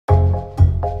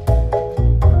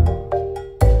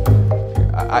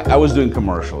I was doing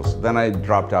commercials. Then I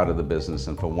dropped out of the business,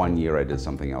 and for 1 year I did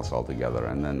something else altogether.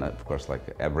 And then, of course, like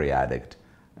every addict,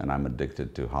 and I'm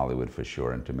addicted to Hollywood for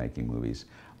sure and to making movies,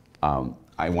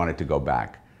 I wanted to go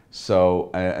back.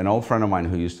 So an old friend of mine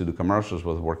who used to do commercials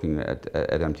was working at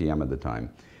MTM at the time.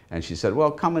 And she said, well,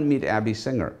 come and meet Abby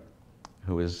Singer,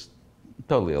 who is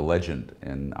totally a legend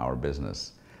in our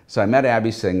business. So I met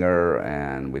Abby Singer,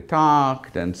 and we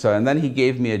talked, and then he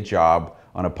gave me a job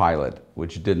on a pilot,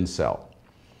 which didn't sell.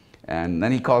 And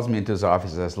then he calls me into his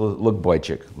office and says, look,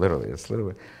 Boychik, literally,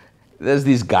 there's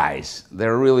these guys,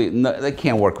 they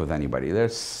can't work with anybody. They're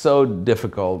so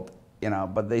difficult,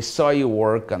 but they saw you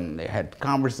work, and they had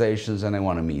conversations, and they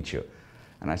want to meet you.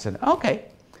 And I said, okay.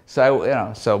 So,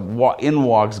 in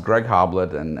walks Greg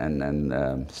Hoblet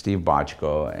and Steve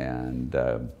Bochco and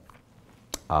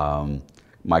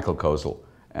Michael Kozel.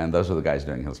 And those were the guys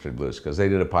doing Hill Street Blues, because they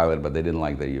did a pilot, but they didn't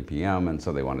like the UPM, and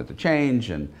so they wanted to change.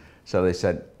 And so they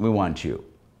said, we want you.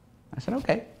 I said,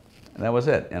 okay. And that was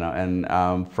it.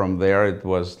 And from there, it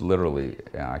was literally,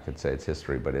 I could say it's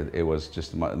history, but it was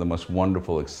just the most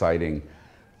wonderful, exciting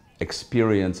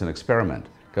experience and experiment.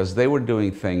 Because they were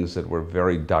doing things that were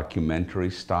very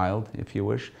documentary styled, if you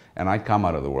wish. And I come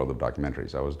out of the world of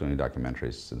documentaries. I was doing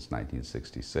documentaries since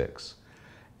 1966.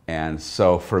 And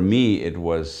so for me, it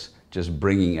was just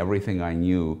bringing everything I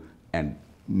knew and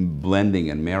blending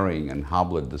and marrying and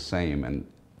Hoblet the same. And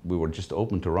we were just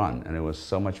open to run. And it was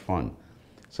so much fun.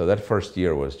 So that first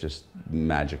year was just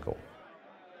magical.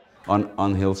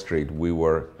 On Hill Street, we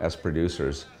were, as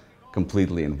producers,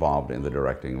 completely involved in the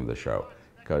directing of the show.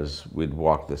 Because we'd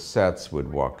walk the sets, we'd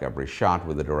walk every shot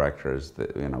with the directors.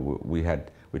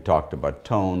 We talked about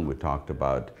tone, we talked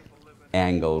about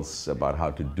angles, about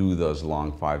how to do those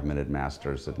long 5-minute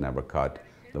masters that never cut,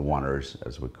 the oneers,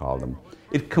 as we call them.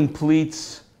 It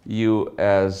completes you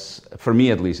as, for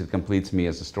me at least, it completes me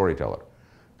as a storyteller.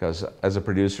 Because as a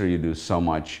producer, you do so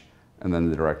much, and then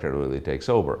the director really takes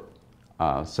over.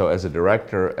 So as a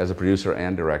director, as a producer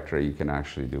and director, you can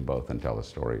actually do both and tell a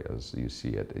story as you see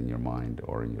it in your mind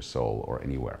or in your soul or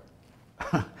anywhere.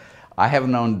 I have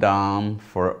known Dom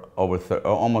for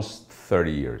almost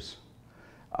 30 years.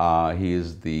 He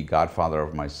is the godfather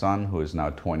of my son, who is now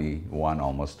 21,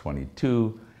 almost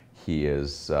 22.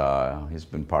 He's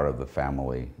been part of the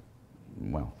family,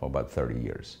 well, for about 30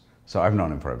 years. So I've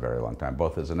known him for a very long time,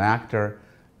 both as an actor,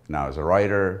 now as a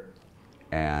writer,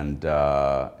 and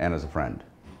as a friend,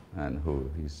 and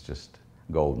he's just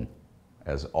golden,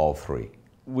 as all three.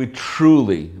 We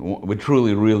truly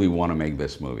really want to make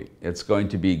this movie. It's going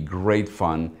to be great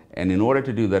fun, and in order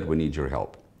to do that, we need your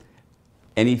help.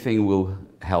 Anything will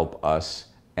help us,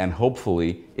 and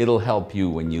hopefully it'll help you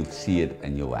when you see it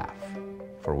and you laugh,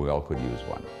 for we all could use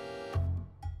one.